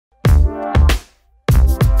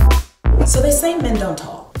So they say men don't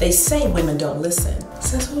talk. They say women don't listen.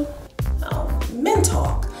 Says who? Oh, men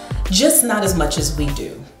talk, just not as much as we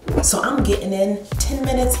do. So I'm getting in 10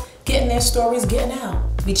 minutes, getting their stories, getting out.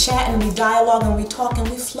 We chatting, we dialoguing, we talking,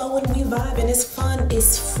 we flowing, we vibing. It's fun,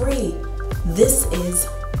 it's free. This is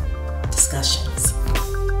Discussions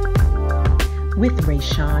with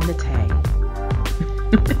Rae-Shan.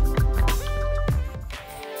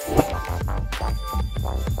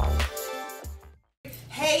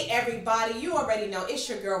 Hey everybody, you already know it's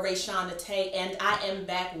your girl Rae-Shan, and I am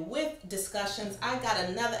back with Discussions. I got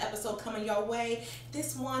another episode coming your way.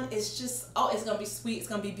 This one is just, it's gonna be sweet, it's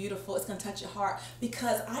gonna be beautiful, it's gonna touch your heart,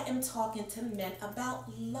 because I am talking to men about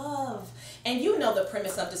love. And you know the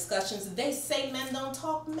premise of Discussions. They say men don't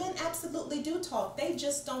talk. Men absolutely do talk. They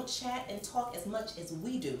just don't chat and talk as much as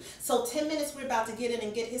we do. So 10 minutes, we're about to get in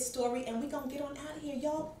and get his story, and we're gonna get on out of here,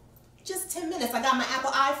 y'all. Just 10 minutes. I got my Apple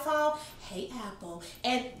iPhone. Hey, Apple.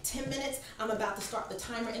 And 10 minutes, I'm about to start the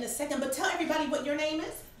timer in a second. But tell everybody what your name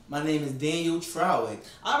is. My name is Daniel Trawick.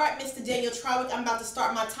 All right, Mr. Daniel Trawick, I'm about to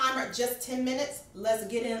start my timer. Just 10 minutes. Let's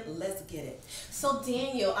get in. Let's get it. So,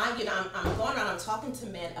 Daniel, I'm going around. I'm talking to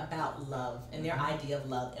men about love and their idea of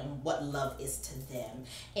love and what love is to them.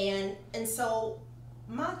 And so,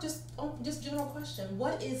 my just general question: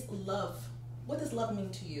 what is love? What does love mean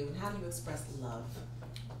to you, and how do you express love?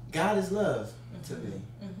 God is love to me.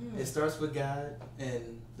 It starts with God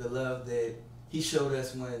and the love that He showed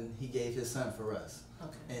us when He gave His Son for us.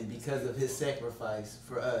 Okay. And because of His sacrifice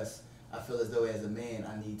for us, I feel as though as a man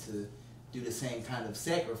I need to do the same kind of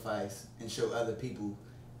sacrifice and show other people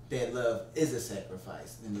that love is a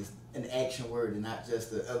sacrifice and it's an action word and not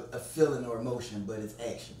just a feeling or emotion, but it's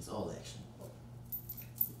action. It's all action.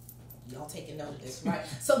 Y'all taking note of this, right?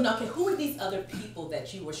 So now, okay, who are these other people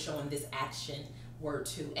that you were showing this action word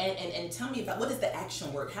to? And tell me about, what is the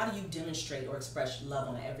action word? How do you demonstrate or express love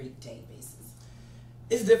on an everyday basis?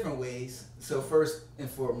 It's different ways. So first and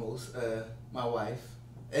foremost, my wife,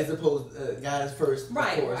 as opposed God is first,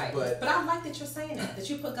 right, of course. Right. But I like that you're saying that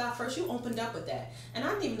you put God first. You opened up with that. And I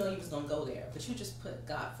didn't even know you was going to go there, but you just put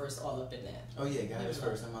God first all up in that. Oh yeah, God is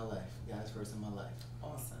first in my life. God is first in my life.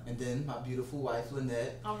 Awesome. And then my beautiful wife,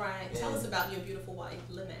 Lynette. All right. Tell us about your beautiful wife,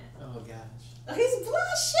 Lynette. Oh gosh. Oh, he's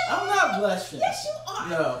blushing. I'm not blushing. Yes, you are.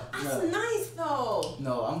 No. That's nice though.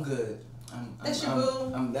 No, I'm good. That's your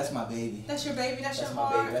boo? That's my baby. That's your baby? That's your my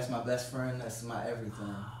heart? baby. That's my best friend. That's my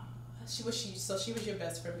everything. So she was your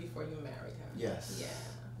best friend before you married her? Yes.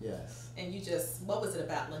 Yeah. Yes. And you just, what was it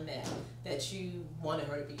about Lynette that you wanted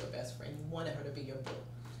her to be your best friend? You wanted her to be your boo?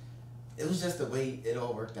 It was just the way it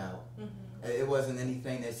all worked out. It wasn't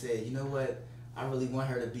anything that said, you know what, I really want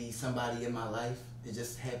her to be somebody in my life. It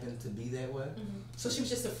just happened to be that way. So she was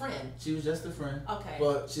just a friend? She was just a friend. Okay.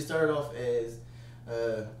 Well, she started off as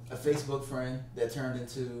a Facebook friend that turned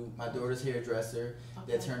into my daughter's hairdresser,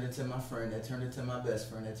 that turned into my friend, that turned into my best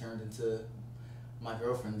friend, that turned into my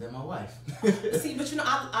girlfriend, then my wife. See, but you know,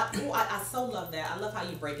 I so love that. I love how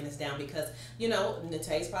you're breaking this down, because, you know,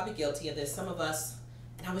 Nate's probably guilty of this. Some of us,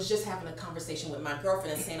 and I was just having a conversation with my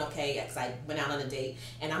girlfriend and saying, okay, because I went out on a date,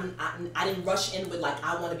 and I didn't rush in with, like,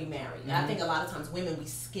 I want to be married. And I think a lot of times women, we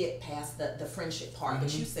skip past the friendship part.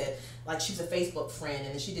 But you said, like, she was a Facebook friend,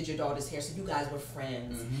 and then she did your daughter's hair, so you guys were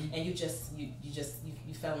friends. And you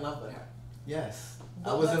fell in love with her. Yes.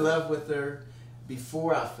 I was in love with her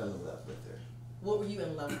before I fell in love with her. What were you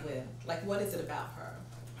in love with? Like, what is it about her?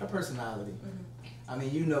 Her personality. I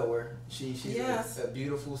mean, you know her. She's a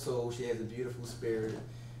beautiful soul. She has a beautiful spirit.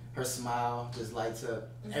 Her smile just lights up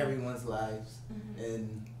everyone's lives.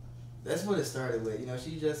 And that's what it started with. You know,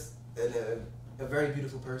 she's just a very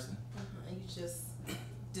beautiful person. And you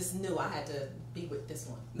just knew I had to be with this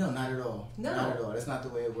one. No, not at all. No. Not at all. That's not the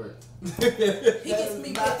way it worked. He gets me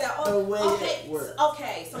with that. The way it worked.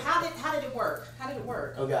 Okay, so how did it work? How did it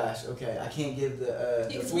work? Oh gosh, okay. I can't give the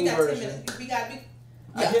full we got version. 10 minutes. We got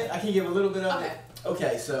I can give a little bit of it. it.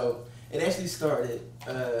 Okay, so it actually started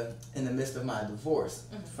in the midst of my divorce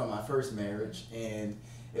from my first marriage, and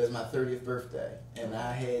it was my 30th birthday, and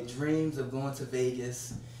I had dreams of going to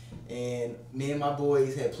Vegas, and me and my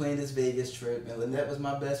boys had planned this Vegas trip, and Lynette was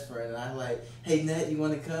my best friend, and I was like, hey, Nat, you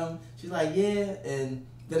want to come? She's like, yeah, and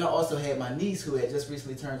then I also had my niece who had just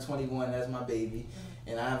recently turned 21, that's my baby,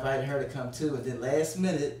 and I invited her to come too, and then last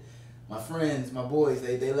minute, my friends, my boys,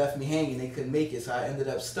 they left me hanging, they couldn't make it, so I ended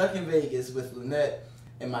up stuck in Vegas with Lynette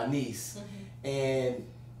and my niece, and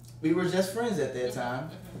we were just friends at that time,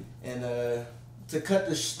 and to cut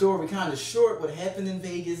the story kind of short, what happened in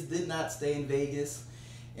Vegas did not stay in Vegas.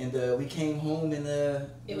 And we came home and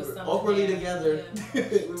we were awkwardly together. Yeah.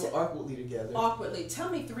 We were awkwardly together. Awkwardly. Tell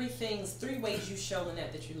me three ways you show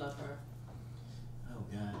Lynette that you love her. Oh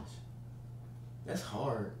gosh. That's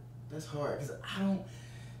hard. That's hard because I don't.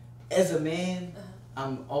 As a man,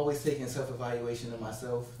 I'm always taking self-evaluation of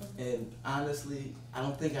myself, and honestly, I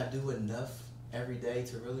don't think I do enough every day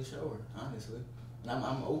to really show her. Honestly, and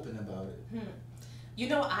I'm open about it. You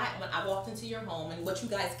know, when I walked into your home, and what you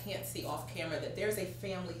guys can't see off camera, that there's a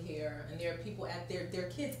family here, and there are people at their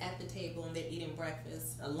kids at the table, and they're eating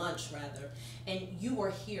breakfast, lunch rather, and you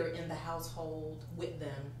are here in the household with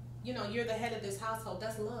them. You know, you're the head of this household.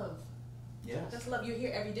 That's love. Yes. That's love. You're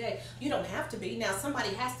here every day. You don't have to be. Now, somebody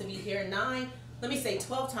has to be here.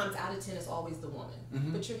 12 times out of 10 is always the woman.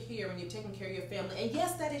 But you're here and you're taking care of your family. And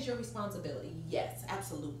yes, that is your responsibility. Yes,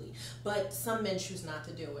 absolutely. But some men choose not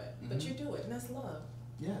to do it. But you do it, and that's love.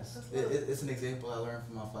 Yes. That's love. It's an example I learned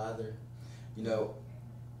from my father. You know,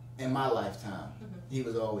 in my lifetime, he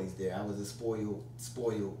was always there. I was a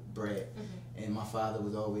spoiled brat. And my father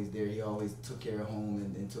was always there. He always took care of home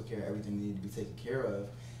and took care of everything that needed to be taken care of.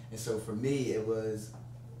 And so for me, it was,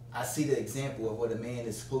 I see the example of what a man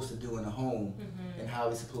is supposed to do in a home and how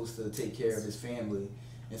he's supposed to take care of his family.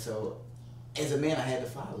 And so as a man, I had to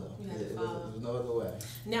follow. There was no other way.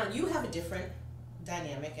 Now, you have a different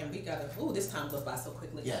dynamic, and we got to, this time goes by so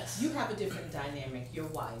quickly. Yes. You have a different dynamic. Your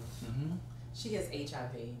wife, she has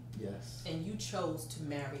HIV. Yes. And you chose to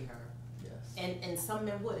marry her. Yes. And some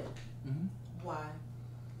men wouldn't. Why?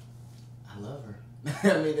 I love her.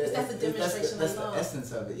 I mean, that's a demonstration that's of love. The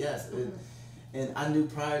essence of it, yes. And I knew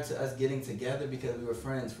prior to us getting together, because we were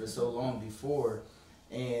friends for so long before,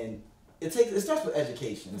 and it starts with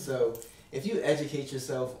education. So if you educate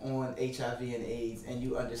yourself on HIV and AIDS, and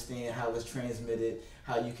you understand how it's transmitted,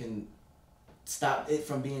 how you can stop it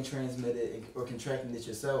from being transmitted or contracting it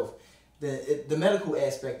yourself, then the medical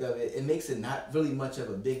aspect of it, it makes it not really much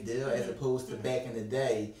of a big deal, as opposed to back in the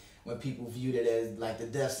day when people viewed it as like the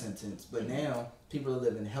death sentence. But now people are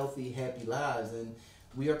living healthy, happy lives, and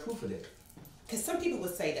we are proof of it. Because some people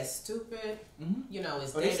would say that's stupid. You know,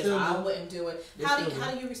 it's dangerous. I wouldn't do it. How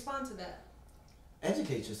do you respond to that?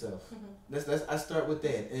 Educate yourself. I start with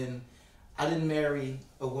that. And I didn't marry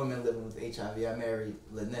a woman living with HIV. I married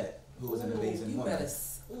Lynette, who was an amazing woman.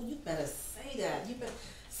 You better say that. You better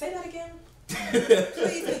say that again.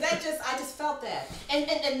 Please, because I just felt that,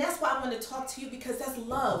 and that's why I want to talk to you, because that's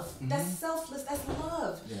love. That's selfless. That's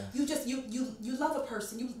love. Yes. You love a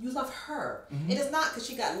person. You love her. It is not because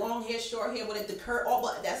she got long hair, short hair, with it, the curl, all,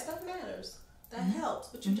 but that stuff matters. That helps,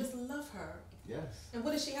 but you just love her. Yes. And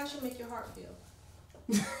how she make your heart feel?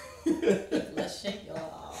 Blushing,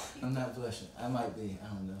 y'all. I'm not blushing. I might be. I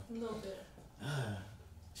don't know. A little bit.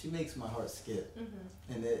 She makes my heart skip.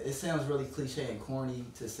 And it sounds really cliche and corny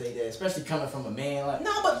to say that, especially coming from a man. Like,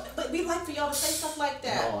 no, but we like for y'all to say stuff like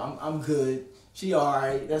that. No, I'm good. She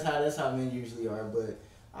alright. That's how men usually are. But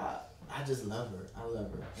I just love her. I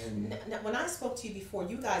love her. And now, when I spoke to you before,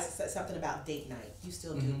 you guys said something about date night. You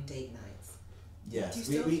still do date nights? Yes.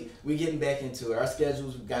 We getting back into it. Our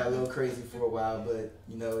schedules got a little crazy for a while, but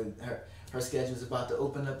you know, her schedule's about to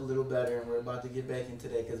open up a little better, and we're about to get back into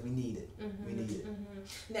that because we need it. We need it.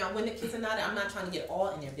 Now, when the kids are not, I'm not trying to get all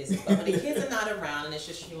in their business, but when the kids are not around and it's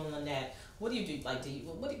just you and Lynette, what do you do? Like,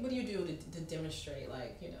 what do you do to demonstrate,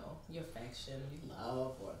 like, you know, your affection, your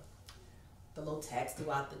love, or the little text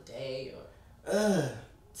throughout the day, or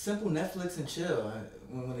simple Netflix and chill.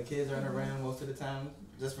 When the kids aren't around most of the time,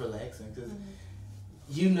 just relaxing, because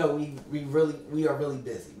you know we are really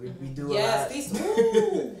busy. We do a lot.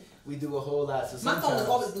 We do a whole lot. So my phone is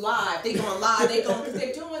always live. They going live. Because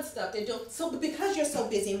they're doing stuff. They're doing so, because you're so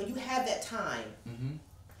busy, and when you have that time,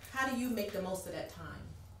 how do you make the most of that time?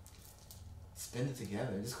 Spend it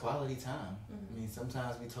together. Just quality time. I mean,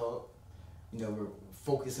 sometimes we talk. You know, we're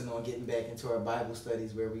focusing on getting back into our Bible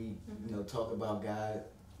studies where we, you know, talk about God,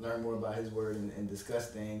 learn more about His Word, and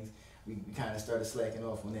discuss things. We kind of started slacking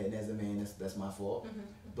off on that, and as a man, that's my fault.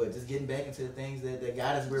 But just getting back into the things that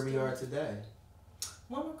got us where we are today.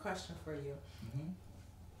 One more question for you.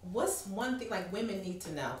 What's one thing, like, women need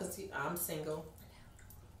to know? Because I'm single.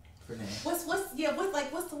 For now. What's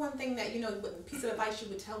the one thing that, you know, piece of advice you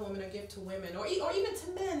would tell women or give to women, or even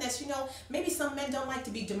to men, that's, you know, maybe some men don't like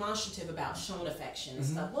to be demonstrative about showing affection and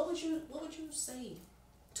stuff. What would you say?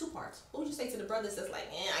 Two parts. What would you say to the brothers that's like,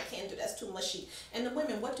 I can't do, that's too mushy? And the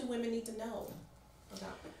women, what do women need to know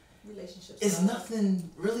about relationships? It's nothing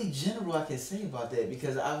really general I can say about that,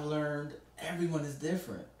 because I've learned everyone is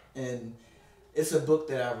different. And it's a book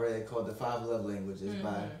that I read called The 5 Love Languages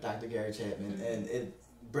by Dr. Gary Chapman, and it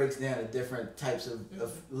breaks down the different types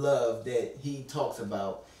of love that he talks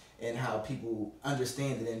about and how people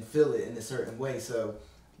understand it and feel it in a certain way. So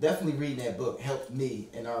definitely reading that book helped me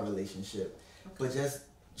in our relationship. But just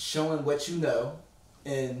showing what you know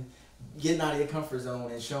and getting out of your comfort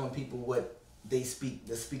zone and showing people what that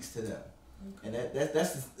speaks to them. And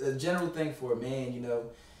that's a general thing for a man, you know.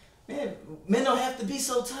 Man, men don't have to be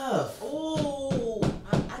so tough. Oh,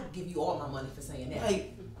 I'd give you all my money for saying that.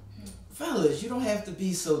 Like, fellas, you don't have to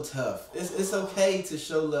be so tough. It's okay to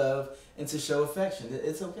show love and to show affection.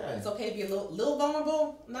 It's okay. It's okay to be a little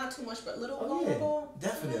vulnerable, not too much, but little vulnerable. Yeah,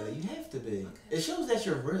 definitely, you have to be. Okay. It shows that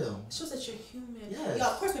you're real. It shows that you're human. Yes. Y'all,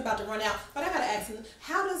 of course, we're about to run out, but I gotta ask you,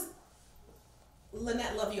 how does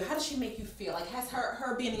Lynette love you? How does she make you feel? Like, has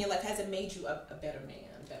her being in your life, has it made you a better man?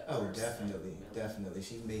 Oh, definitely.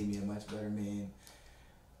 She's made me a much better man.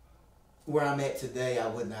 Where I'm at today, I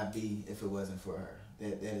would not be if it wasn't for her.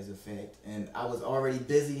 That is a fact. And I was already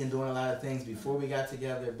busy and doing a lot of things before we got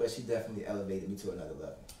together, but she definitely elevated me to another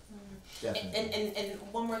level. Definitely. And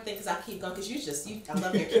one more thing, because I keep going, because I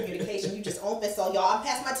love your communication. You just open, so y'all, I'm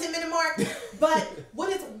past my 10-minute mark. But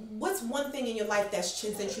what's one thing in your life that's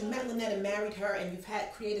changed since you met Lynette and married her, and you've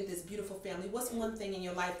created this beautiful family? What's one thing in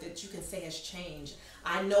your life that you can say has changed?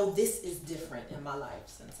 I know this is different in my life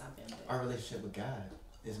since I've been there. Our relationship with God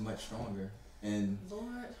is much stronger, and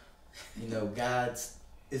Lord, you know, God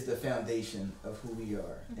is the foundation of who we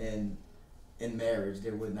are. And in marriage,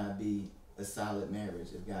 there would not be a solid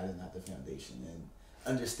marriage if God is not the foundation. And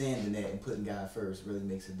understanding that and putting God first really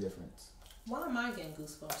makes a difference. Why am I getting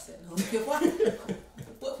goosebumps sitting over here?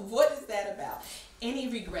 What is that about? Any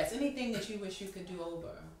regrets? Anything that you wish you could do over?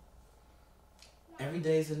 Every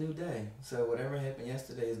day is a new day. So whatever happened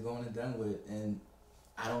yesterday is gone and done with. And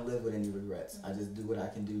I don't live with any regrets. I just do what I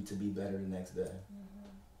can do to be better the next day.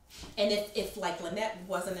 And if like Lynette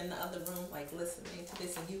wasn't in the other room, like listening to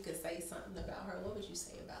this, and you could say something about her, what would you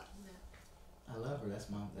say about Lynette? I love her. That's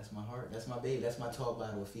my heart. That's my baby. That's my tall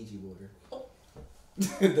bottle of Fiji water. Oh.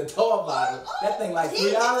 The tall bottle. That thing like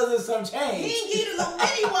 $3 and some change. He ain't get a little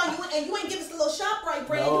mini one, and you ain't give us a little ShopRite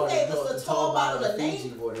brand. No, you gave us a tall bottle of Fiji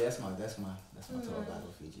water. That's my tall bottle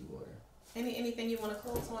of Fiji water. Anything you want to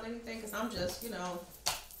close on? Anything? Because I'm just, you know,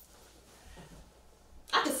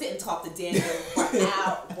 I could sit and talk to Daniel for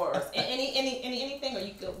hours. Anything? Or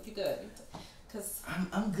you good? You good? Cause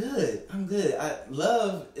I'm good.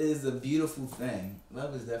 Love is a beautiful thing.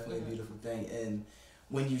 Love is definitely a beautiful thing, and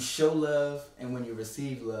when you show love and when you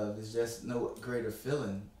receive love, it's just no greater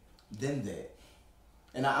feeling than that.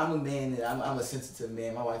 And I'm a man that I'm a sensitive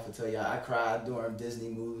man. My wife will tell you I cry during Disney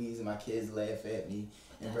movies, and my kids laugh at me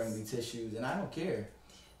and bring me tissues, and I don't care.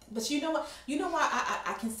 But you know what? You know why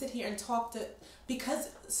I can sit here and talk to, because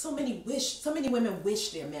so many women wish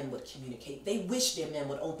their men would communicate. They wish their men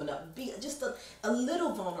would open up, be just a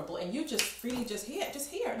little vulnerable, and you just freely just hear.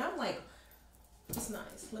 And I'm like, it's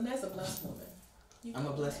nice. Lynette's a blessed woman. I'm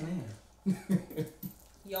a blessed man.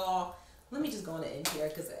 Y'all, let me just go on the end here,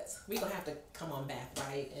 because we're going to have to come on back,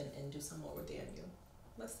 right, and do some more with Daniel.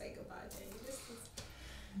 Let's say goodbye, Daniel.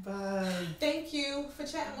 Bye. Thank you for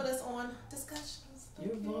chatting with us on Discussions.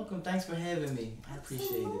 You're welcome. Thanks for having me. I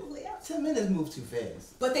appreciate it. 10 minutes move too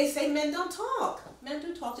fast. But they say men don't talk. Men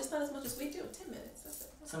do talk, just not as much as we do. 10 minutes. That's it.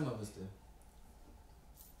 Some of us do.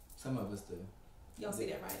 Y'all see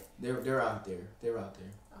that, right? They're out there. They're out there.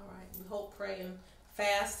 All right. We hope, pray, and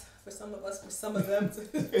fast for some of us, for some of them.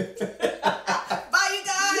 Bye, you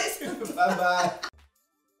guys. Bye-bye.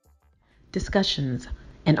 Discussions,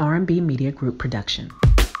 an R&B Media Group production.